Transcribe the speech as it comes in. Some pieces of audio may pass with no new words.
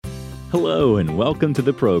Hello and welcome to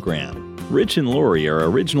the program. Rich and Lori are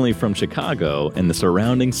originally from Chicago and the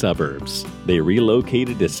surrounding suburbs. They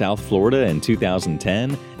relocated to South Florida in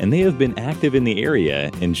 2010, and they have been active in the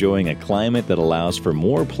area, enjoying a climate that allows for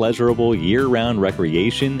more pleasurable year-round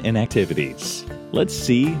recreation and activities. Let's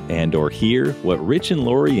see and/or hear what Rich and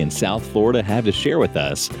Lori in South Florida have to share with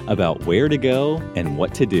us about where to go and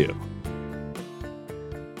what to do.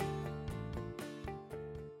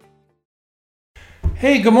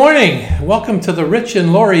 Hey, good morning. Welcome to the Rich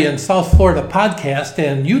and Lori in South Florida podcast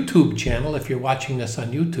and YouTube channel if you're watching this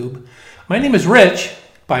on YouTube. My name is Rich,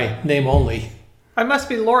 by name only. I must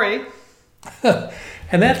be Lori.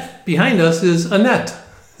 And that behind us is Annette.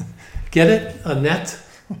 Get it? Annette?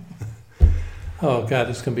 Oh, God,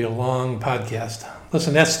 it's going to be a long podcast.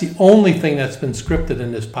 Listen, that's the only thing that's been scripted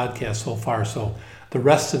in this podcast so far, so the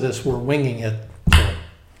rest of this, we're winging it. So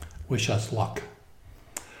wish us luck.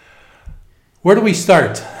 Where do we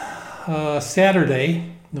start? Today's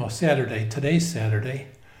Saturday.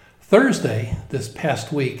 Thursday, this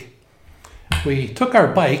past week, we took our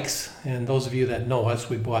bikes, and those of you that know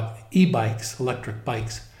us, we bought e-bikes, electric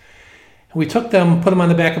bikes. And we took them, put them on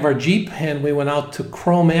the back of our Jeep, and we went out to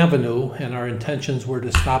Chrome Avenue, and our intentions were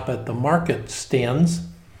to stop at the market stands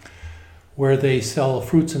where they sell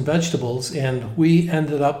fruits and vegetables, and we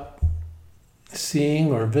ended up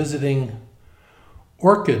seeing or visiting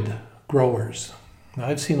orchid growers. Now,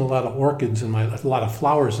 I've seen a lot of orchids a lot of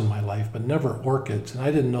flowers in my life, but never orchids. And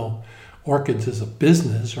I didn't know orchids as a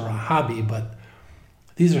business or a hobby, but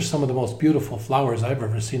these are some of the most beautiful flowers I've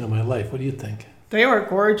ever seen in my life. What do you think? They were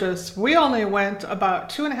gorgeous. We only went about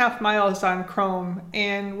 2.5 miles on Chrome,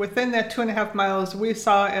 and within that 2.5 miles, we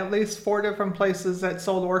saw at least 4 different places that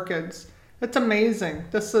sold orchids. It's amazing.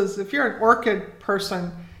 If you're an orchid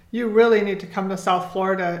person, you really need to come to South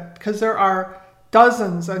Florida because there are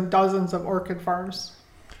dozens and dozens of orchid farms.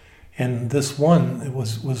 And this one, it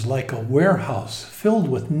was like a warehouse filled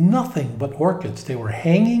with nothing but orchids. They were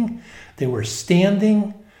hanging, they were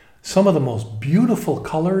standing, some of the most beautiful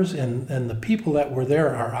colors, and the people that were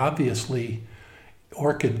there are obviously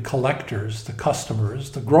orchid collectors, the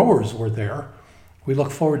customers, the growers were there. We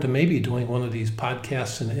look forward to maybe doing one of these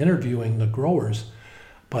podcasts and interviewing the growers.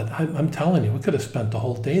 But I'm telling you, we could have spent the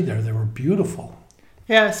whole day there. They were beautiful.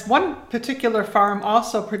 Yes, one particular farm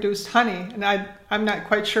also produced honey, and I'm not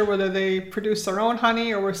quite sure whether they produced their own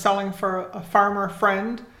honey or were selling for a farmer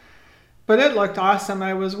friend, but it looked awesome.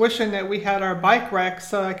 I was wishing that we had our bike rack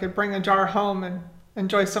so I could bring a jar home and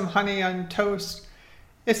enjoy some honey on toast.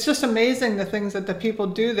 It's just amazing the things that the people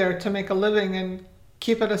do there to make a living and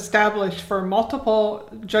keep it established for multiple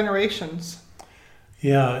generations.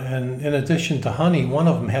 Yeah, and in addition to honey, one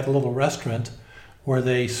of them had a little restaurant where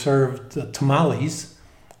they served tamales.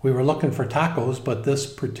 We were looking for tacos, but this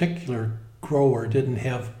particular grower didn't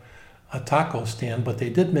have a taco stand, but they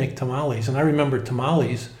did make tamales. And I remember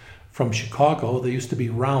tamales from Chicago. They used to be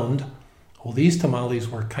round. Well, these tamales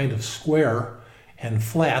were kind of square and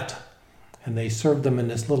flat, and they served them in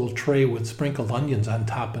this little tray with sprinkled onions on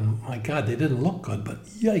top. And my God, they didn't look good, but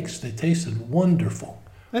yikes, they tasted wonderful.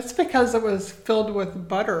 That's because it was filled with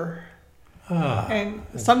butter. And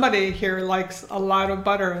somebody here likes a lot of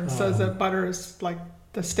butter and says that butter is like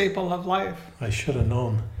the staple of life. I should have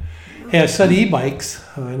known. Hey, I said e-bikes.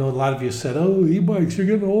 I know a lot of you said, "Oh, e-bikes, you're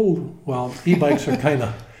getting old." Well, e-bikes are kind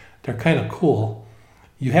of cool.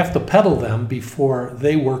 You have to pedal them before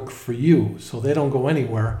they work for you, so they don't go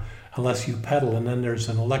anywhere unless you pedal. And then there's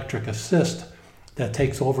an electric assist that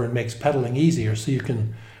takes over and makes pedaling easier, so you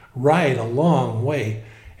can ride a long way.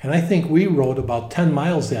 And I think we rode about 10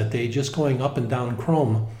 miles that day just going up and down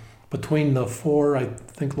Chrome between the four, I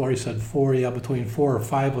think Lori said 4, between 4 or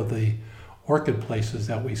 5 of the orchid places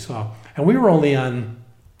that we saw. And we were only on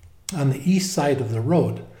the east side of the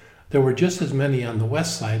road. There were just as many on the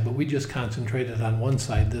west side, but we just concentrated on one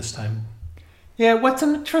side this time. Yeah, what's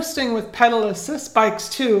interesting with pedal assist bikes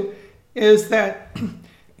too is that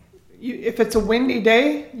if it's a windy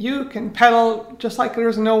day, you can pedal just like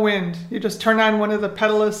there's no wind. You just turn on one of the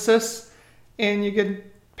pedal assists and you can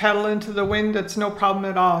pedal into the wind. It's no problem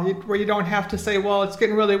at all. Where you don't have to say, well, it's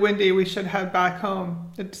getting really windy, we should head back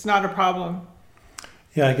home. It's not a problem.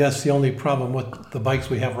 Yeah, I guess the only problem with the bikes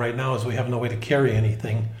we have right now is we have no way to carry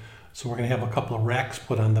anything. So we're going to have a couple of racks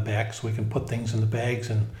put on the back so we can put things in the bags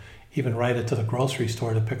and even ride it to the grocery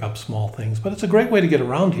store to pick up small things. But it's a great way to get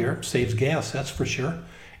around here. It saves gas, that's for sure.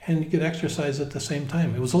 And you get exercise at the same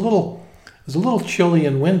time. It was a little chilly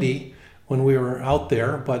and windy when we were out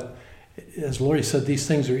there, but as Lori said, these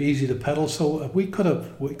things are easy to pedal, so we could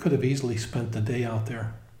have easily spent the day out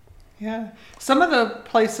there. Yeah. Some of the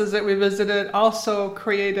places that we visited also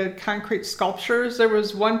created concrete sculptures. There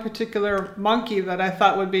was one particular monkey that I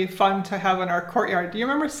thought would be fun to have in our courtyard. Do you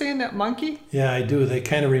remember seeing that monkey? Yeah, I do. They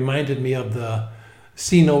kind of reminded me of the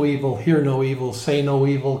see no evil, hear no evil, say no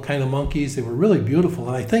evil kind of monkeys. They were really beautiful.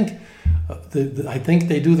 And I think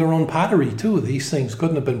they do their own pottery too. These things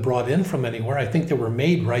couldn't have been brought in from anywhere. I think they were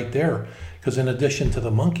made right there because in addition to the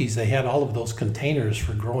monkeys, they had all of those containers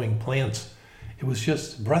for growing plants. It was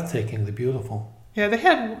just breathtakingly beautiful. Yeah, they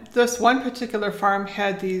had this one particular farm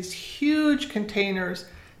had these huge containers.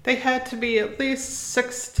 They had to be at least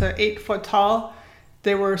 6 to 8 foot tall.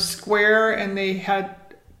 They were square and they had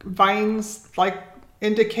vines like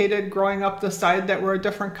indicated growing up the side that were a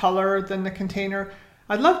different color than the container.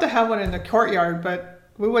 I'd love to have one in the courtyard, but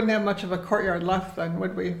we wouldn't have much of a courtyard left then,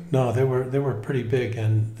 would we? No, they were pretty big.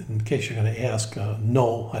 And in case you're going to ask,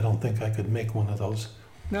 no, I don't think I could make one of those.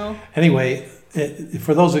 No. Anyway,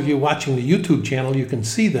 for those of you watching the YouTube channel, you can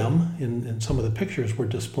see them in some of the pictures we're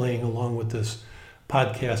displaying along with this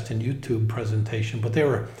podcast and YouTube presentation. But they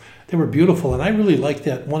were beautiful, and I really liked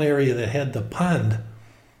that one area that had the pond.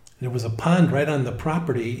 There was a pond right on the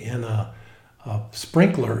property and a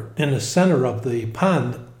sprinkler in the center of the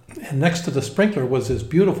pond. And next to the sprinkler was this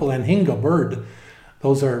beautiful anhinga bird.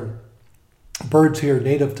 Those are birds here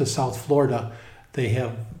native to South Florida. They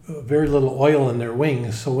have very little oil in their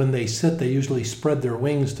wings, so when they sit, they usually spread their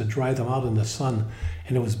wings to dry them out in the sun.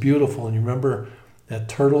 And it was beautiful. And you remember that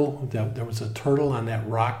turtle? There was a turtle on that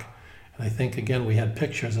rock. And I think, again, we had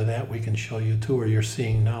pictures of that we can show you too, or you're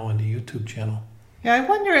seeing now on the YouTube channel. Yeah, I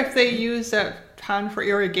wonder if they use that pond for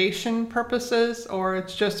irrigation purposes or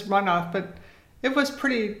it's just runoff, but it was a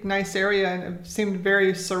pretty nice area and it seemed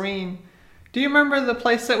very serene. Do you remember the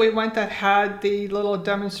place that we went that had the little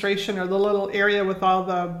demonstration or the little area with all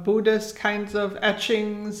the Buddhist kinds of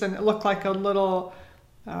etchings, and it looked like a little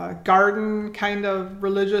garden kind of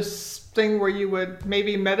religious thing where you would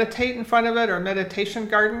maybe meditate in front of it, or a meditation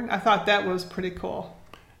garden? I thought that was pretty cool.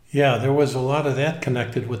 Yeah, there was a lot of that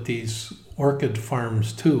connected with these orchid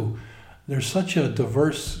farms too. There's such a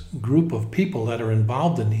diverse group of people that are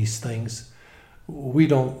involved in these things. We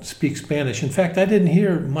don't speak Spanish. In fact, I didn't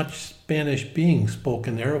hear much Spanish being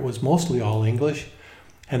spoken there. It was mostly all English.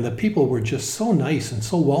 And the people were just so nice and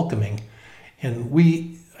so welcoming. And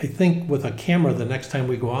I think with a camera, the next time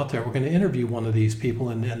we go out there, we're going to interview one of these people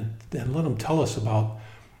and let them tell us about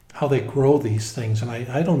how they grow these things. And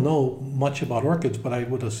I don't know much about orchids, but I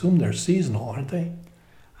would assume they're seasonal, aren't they?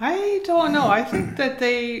 I don't know. I think that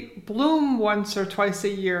they bloom once or twice a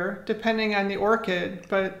year, depending on the orchid.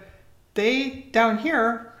 But they, down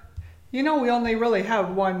here, we only really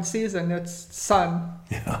have one season. It's sun.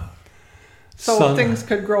 Yeah. So sun, things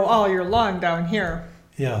could grow all year long down here.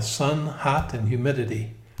 Yeah, sun, hot, and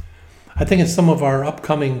humidity. I think in some of our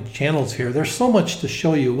upcoming channels here, there's so much to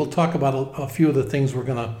show you. We'll talk about a few of the things we're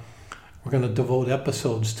gonna devote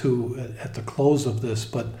episodes to at the close of this.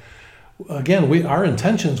 But again, our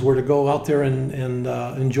intentions were to go out there and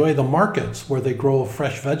enjoy the markets where they grow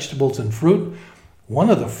fresh vegetables and fruit. One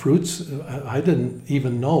of the fruits, I didn't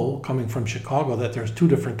even know, coming from Chicago, that there's 2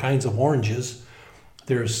 different kinds of oranges.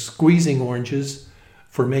 There's squeezing oranges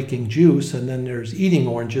for making juice, and then there's eating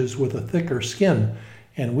oranges with a thicker skin.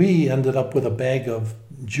 And we ended up with a bag of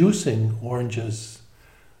juicing oranges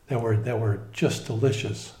that were just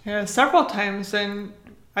delicious. Yeah, several times, and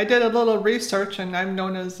I did a little research, and I'm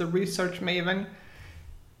known as the research maven.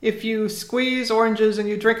 If you squeeze oranges and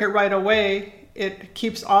you drink it right away, it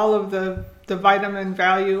keeps all of the vitamin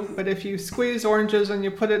value. But if you squeeze oranges and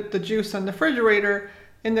you put the juice in the refrigerator,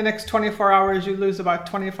 in the next 24 hours you lose about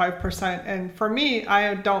 25%. And for me,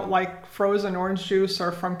 I don't like frozen orange juice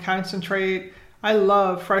or from concentrate. I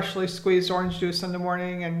love freshly squeezed orange juice in the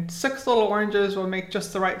morning, and 6 little oranges will make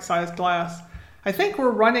just the right size glass. I think we're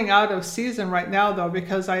running out of season right now, though,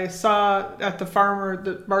 because I saw at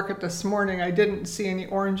the market this morning, I didn't see any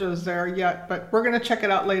oranges there yet, but we're going to check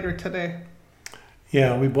it out later today.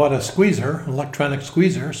 Yeah, we bought a squeezer, an electronic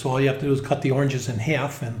squeezer, so all you have to do is cut the oranges in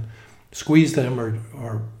half and squeeze them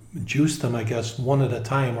or juice them, I guess, one at a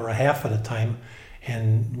time or a half at a time.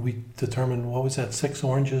 And we determined, 6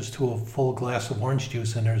 oranges to a full glass of orange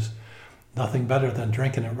juice, and there's nothing better than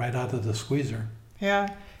drinking it right out of the squeezer.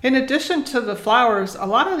 Yeah. In addition to the flowers, a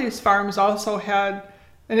lot of these farms also had,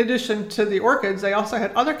 in addition to the orchids, they also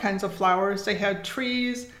had other kinds of flowers. They had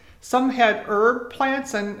trees. Some had herb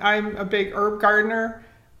plants, and I'm a big herb gardener,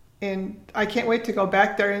 and I can't wait to go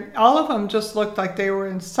back there. And all of them just looked like they were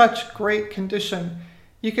in such great condition.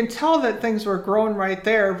 You can tell that things were grown right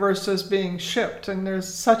there versus being shipped, and there's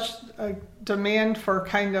such a demand for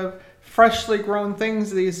kind of freshly grown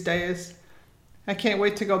things these days. I can't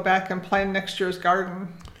wait to go back and plan next year's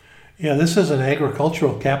garden. Yeah, this is an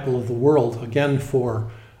agricultural capital of the world, again,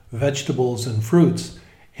 for vegetables and fruits.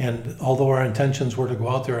 And although our intentions were to go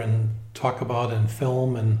out there and talk about and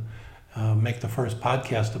film and make the first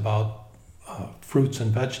podcast about fruits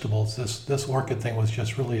and vegetables, this orchid thing was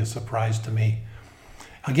just really a surprise to me.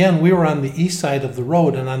 Again, we were on the east side of the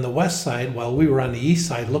road, and on the west side, while we were on the east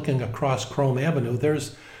side looking across Chrome Avenue,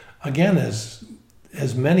 there's, again, as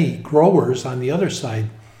many growers on the other side.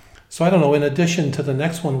 So I don't know, in addition to the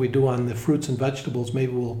next one we do on the fruits and vegetables,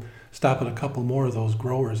 maybe we'll stop at a couple more of those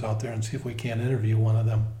growers out there and see if we can't interview one of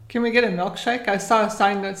them. Can we get a milkshake? I saw a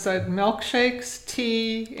sign that said milkshakes,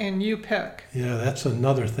 tea, and you pick. Yeah, that's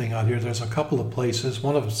another thing out here. There's a couple of places.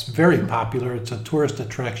 One of it's very popular. It's a tourist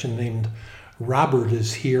attraction named Robert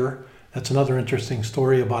is Here. That's another interesting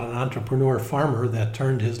story about an entrepreneur farmer that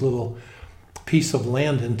turned his little piece of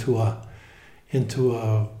land into a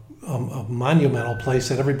monumental place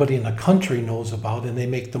that everybody in the country knows about, and they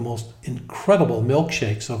make the most incredible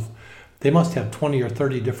milkshakes. They must have 20 or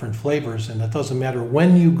 30 different flavors, and it doesn't matter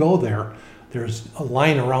when you go there, there's a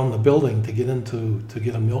line around the building to get a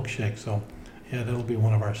milkshake. So yeah, that'll be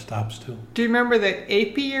one of our stops too. Do you remember the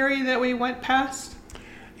apiary that we went past?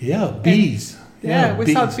 Yeah, bees. Yeah,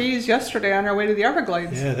 we saw bees yesterday on our way to the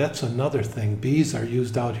Everglades. Yeah, that's another thing. Bees are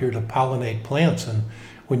used out here to pollinate plants, and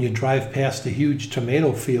when you drive past the huge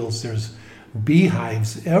tomato fields, there's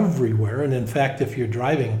beehives everywhere. And in fact, if you're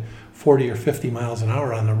driving 40 or 50 miles an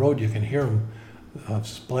hour on the road, you can hear them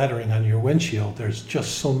splattering on your windshield. There's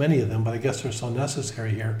just so many of them, but I guess they're so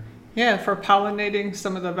necessary here. Yeah, for pollinating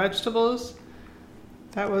some of the vegetables.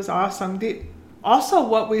 That was awesome. Also,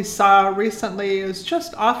 what we saw recently is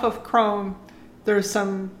just off of Chrome, there's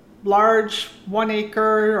some large 1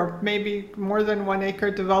 acre or maybe more than 1 acre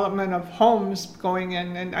development of homes going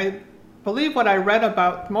in. And I believe what I read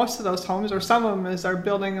about most of those homes, or some of them, is they're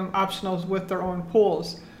building them optionals with their own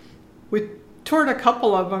pools. We toured a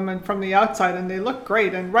couple of them and from the outside, and they look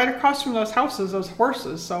great. And right across from those houses, those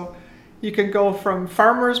horses. So you can go from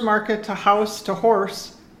farmer's market to house to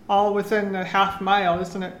horse all within a half mile.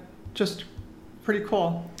 Isn't it just pretty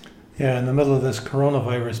cool? Yeah, in the middle of this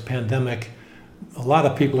coronavirus pandemic, a lot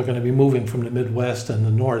of people are going to be moving from the Midwest and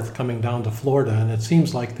the North coming down to Florida, and it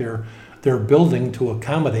seems like they're building to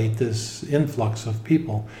accommodate this influx of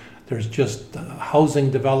people. There's just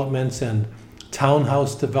housing developments and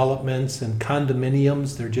townhouse developments and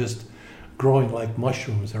condominiums. They're just growing like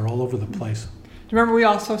mushrooms. They're all over the place. Do you remember we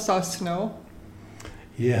also saw snow?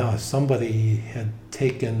 Yeah, somebody had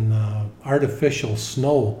taken artificial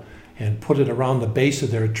snow and put it around the base of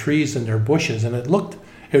their trees and their bushes, and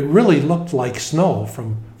it really looked like snow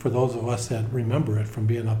for those of us that remember it from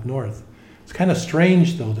being up north. It's kind of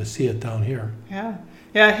strange, though, to see it down here. Yeah,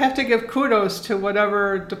 I have to give kudos to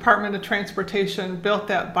whatever Department of Transportation built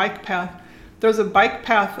that bike path. There's a bike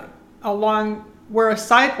path along where a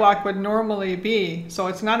sidewalk would normally be. So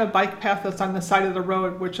it's not a bike path that's on the side of the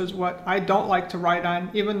road, which is what I don't like to ride on.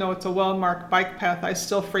 Even though it's a well-marked bike path, I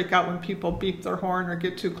still freak out when people beep their horn or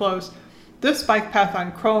get too close. This bike path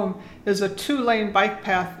on Chrome is a 2-lane bike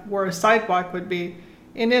path where a sidewalk would be,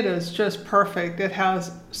 and it is just perfect. It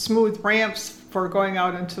has smooth ramps for going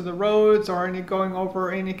out into the roads or going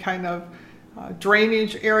over any kind of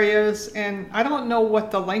drainage areas, and I don't know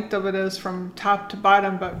what the length of it is from top to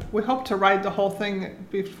bottom, but we hope to ride the whole thing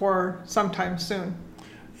before sometime soon.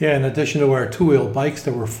 Yeah, in addition to our 2-wheel bikes,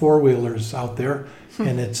 there were 4-wheelers out there,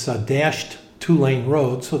 and it's a dashed 2-lane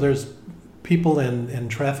road, so there's people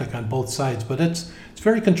and traffic on both sides, but it's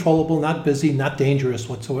very controllable, not busy, not dangerous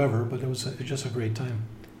whatsoever, but it was just a great time.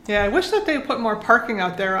 Yeah, I wish that they put more parking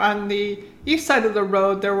out there. On the east side of the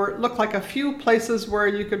road, there looked like a few places where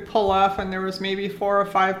you could pull off, and there was maybe 4 or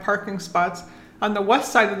 5 parking spots. On the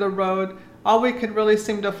west side of the road, all we could really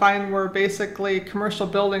seem to find were basically commercial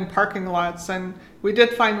building parking lots, and we did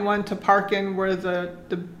find one to park in where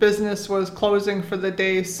the business was closing for the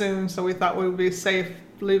day soon, so we thought we would be safe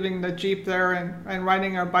leaving the Jeep there and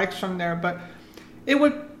riding our bikes from there. But it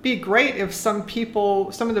would be great if some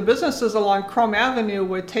of the businesses along Chrome Avenue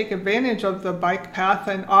would take advantage of the bike path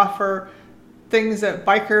and offer things that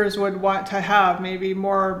bikers would want to have, maybe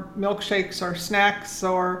more milkshakes or snacks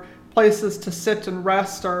or places to sit and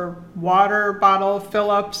rest or water bottle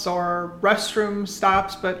fill-ups or restroom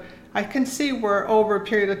stops. But I can see where over a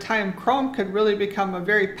period of time, Chrome could really become a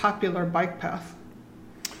very popular bike path.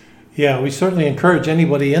 Yeah, we certainly encourage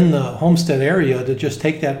anybody in the Homestead area to just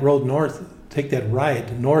take that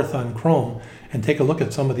ride north on Chrome and take a look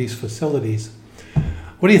at some of these facilities.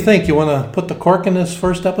 What do you think? You want to put the cork in this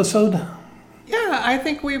first episode? Yeah, I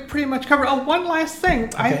think we pretty much covered. Oh, one last thing.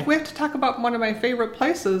 Okay. We have to talk about one of my favorite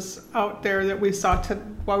places out there that we saw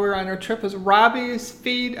while we were on our trip was Robbie's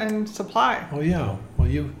Feed and Supply. Oh, yeah. Well,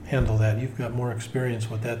 you handle that. You've got more experience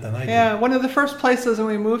with that than I do. Yeah, one of the first places when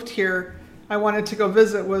we moved here I wanted to go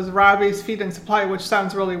visit was Robbie's Feed and Supply, which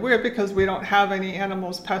sounds really weird because we don't have any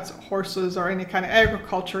animals, pets, horses, or any kind of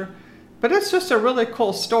agriculture. But it's just a really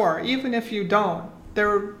cool store, even if you don't.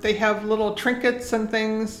 They have little trinkets and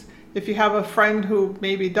things. If you have a friend who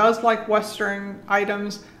maybe does like Western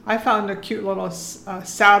items, I found a cute little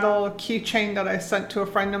saddle keychain that I sent to a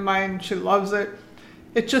friend of mine. She loves it.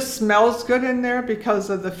 It just smells good in there because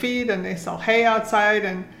of the feed, and they sell hay outside,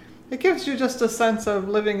 and it gives you just a sense of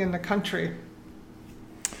living in the country.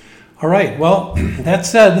 All right. Well, that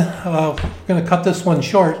said, we're going to cut this one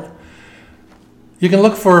short. You can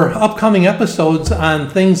look for upcoming episodes on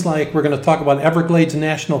things like we're going to talk about Everglades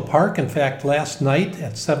National Park. In fact, last night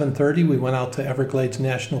at 7:30, we went out to Everglades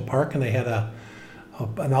National Park, and they had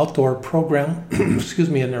an outdoor program,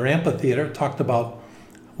 in their amphitheater. Talked about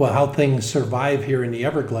how things survive here in the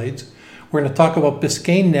Everglades. We're going to talk about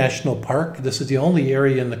Biscayne National Park. This is the only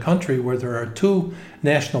area in the country where there are 2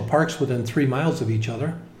 national parks within 3 miles of each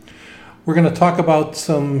other. We're going to talk about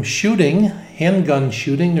some shooting, handgun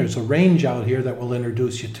shooting. There's a range out here that we'll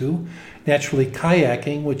introduce you to. Naturally,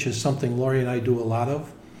 kayaking, which is something Lori and I do a lot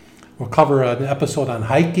of. We'll cover an episode on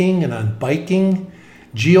hiking and on biking.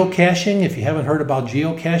 Geocaching, if you haven't heard about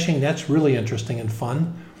geocaching, that's really interesting and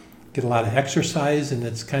fun. Get a lot of exercise, and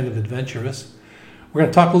it's kind of adventurous. We're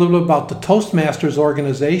going to talk a little bit about the Toastmasters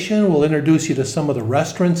organization. We'll introduce you to some of the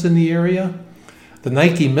restaurants in the area. The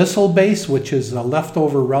Nike Missile Base, which is a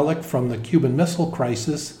leftover relic from the Cuban Missile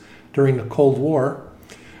Crisis during the Cold War.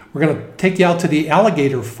 We're going to take you out to the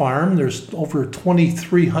alligator farm. There's over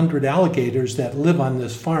 2,300 alligators that live on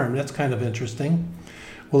this farm. That's kind of interesting.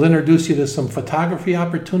 We'll introduce you to some photography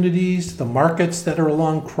opportunities, the markets that are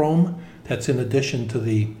along Chrome. That's in addition to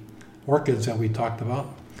the orchids that we talked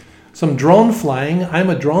about. Some drone flying.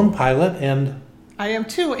 I'm a drone pilot, and I am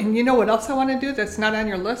too. And you know what else I want to do that's not on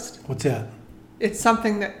your list? What's that? It's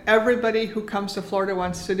something that everybody who comes to Florida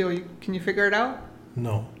wants to do. Can you figure it out?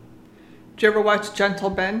 No. Did you ever watch Gentle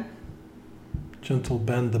Ben? Gentle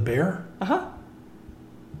Ben the bear? Uh-huh.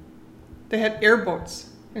 They had airboats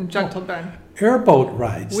in Gentle Ben. Airboat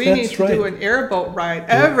rides. We need to do an airboat ride.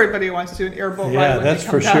 Yeah. Everybody wants to do an airboat ride. Yeah, that's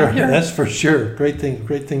for sure. That's for sure. Great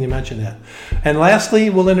thing you mentioned that. And lastly,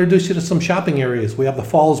 we'll introduce you to some shopping areas. We have the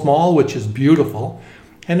Falls Mall, which is beautiful.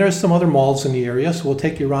 And there's some other malls in the area, so we'll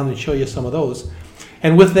take you around and show you some of those.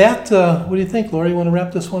 And with that, what do you think, Lori? You want to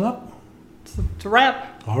wrap this one up? It's a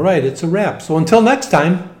wrap. All right, it's a wrap. So until next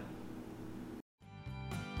time.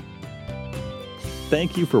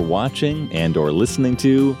 Thank you for watching and/or listening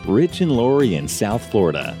to Rich and Lori in South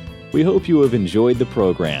Florida. We hope you have enjoyed the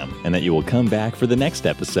program and that you will come back for the next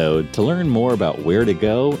episode to learn more about where to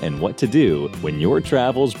go and what to do when your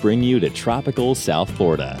travels bring you to tropical South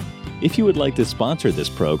Florida. If you would like to sponsor this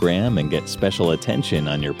program and get special attention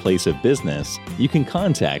on your place of business, you can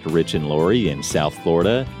contact Rich and Lori in South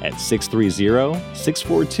Florida at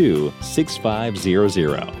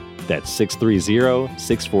 630-642-6500. That's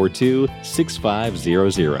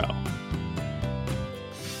 630-642-6500.